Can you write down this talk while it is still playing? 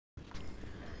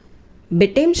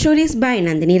Bedtime stories by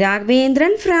Nandhini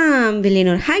Ragavendiran from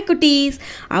Villanur. Hi cuties!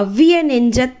 அவ்விய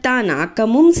நெஞ்சத்தான்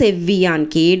ஆக்கமும் செவ்வியான்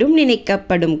கேடும்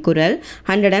நினைக்கப்படும் குரல்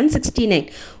 169.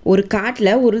 ஒரு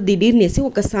కాట్ల ஒரு దిడీర్నేసి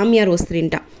ఒక సామ్యార్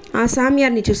వస్తుంట. ఆ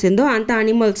సామ్యార్ని చూసిందో అంత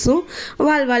అనిమల్స్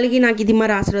వాళ్ళకి నాకు ఇది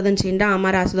మరి ఆశీర్వాదం చేయండి ఆ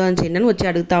మరి ఆశీర్వాదం చేయండి అని వచ్చి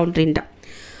అడుగుతూ ఉంటుంట.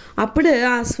 అప్పుడు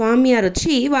ఆ స్వామియార్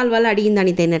వచ్చి వాళ్ళు అడిగిన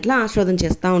దానికి తగినట్లు ఆశీర్వాదం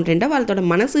చేస్తూ ఉంటుంట. వాళ్ళతో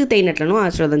మనసుకు తగినట్లను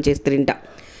ఆశీర్వాదం చేస్తుంట.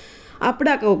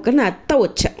 అప్పుడు ఒక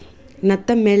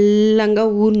నత్త మెల్లంగా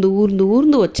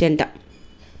ఊర్ந்து వచ్చేంట.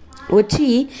 వచ్చి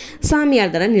సామియార్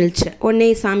దగ్గర నిల్చా. ఒన్నే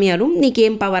సామియారు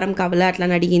నీకేం వరం కావాలా అట్లా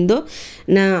అని అడిగిందో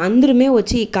అందరమే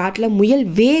వచ్చి ఈ కాట్ల ముయల్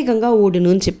వేగంగా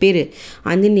ఓడును అని చెప్పారు.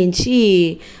 అందు నుంచి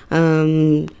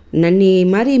నన్ను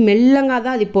మరి మెల్లంగా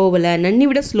అది పోవలే, నన్ను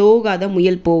విడ స్లోగా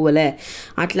ముయల్ పోవలే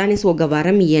అట్లా అనేసి ఒక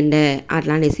వరం ఇయ్యండ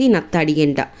అట్లా అనేసి నత్త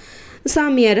అడిగంట.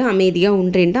 సామియారు అమేదిగా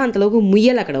ఉంటేంట. అంతలోకి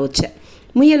ముయ్యలు అక్కడ వచ్చా.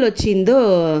 ముయ్యలు వచ్చిందో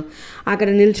అక్కడ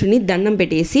నిల్చుని దండం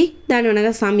పెట్టేసి దాని అనగా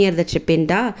సామియార్ దగ్గర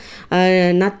చెప్పేంట.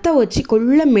 నత్త వచ్చి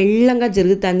కొళ్ళ మెల్లంగా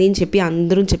జరుగుతుంది అని చెప్పి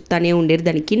అందరూ చెప్తానే ఉండేరు.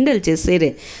 దాన్ని కిండలు చేసేరు.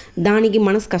 దానికి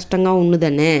మనసు కష్టంగా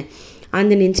ఉన్నదనే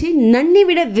అందునుంచి నన్ను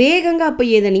విడ వేగంగా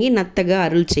పోయేదానికి నత్తగా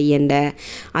అరులు చెయ్యండి,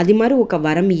 అది మరి ఒక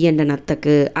వరం ఇయ్యండి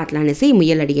నత్తకు అట్లా అనేసి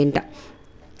ముయ్యలు అడిగంట.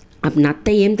 అప్పుడు నత్త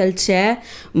ఏం తలిచా,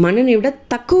 మనని విడ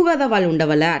తక్కువగా వాళ్ళు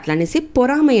ఉండవలే అట్లా అనేసి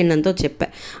పొరామ ఎన్నంతో చెప్పా.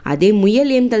 అదే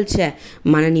ముయ్యలు ఏం తలిచా,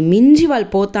 మనని మించి వాళ్ళు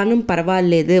పోతాను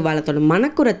పర్వాలేదు వాళ్ళతో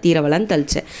మనకుర తీరవాలని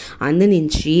తలిచా.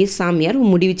 అందునుంచి సామియార్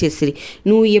ముడివి చేసిరి,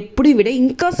 నువ్వు ఎప్పుడు విడ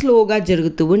ఇంకా స్లోగా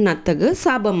జరుగుతువు నత్తకు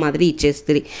శాపం మాదిరి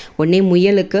ఇచ్చేస్తుంది. ఒన్నే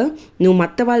ముయ్యలకు నువ్వు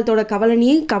మత్త వాళ్ళతో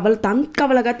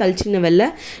కవలగా తలిచిన వల్ల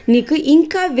నీకు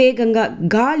ఇంకా వేగంగా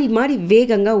గాలి మారి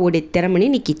వేగంగా ఓడే తెరమని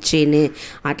నీకు ఇచ్చేను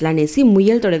అట్లా అనేసి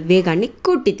ముయ్యలతో వేగాన్ని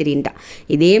కొట్టి తిరింట.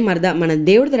 ఇదే మరద మన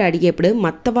దేవుడి దగ్గర అడిగేప్పుడు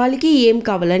మత్త వాళ్ళకి ఏం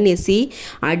కావాలనేసి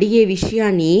అడిగే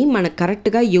విషయాన్ని మనం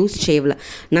కరెక్ట్గా యూజ్ చేయాలి.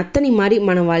 నత్తని మరి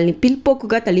మనం వాళ్ళని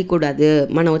పిల్పోకుగా తలియకూడదు,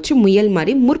 మనం వచ్చి ముయ్యలు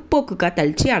మరి ముర్పోకుగా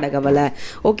తలిచి అడగవల.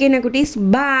 ఓకేనా కుటీస్,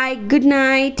 బాయ్, గుడ్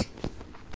నైట్.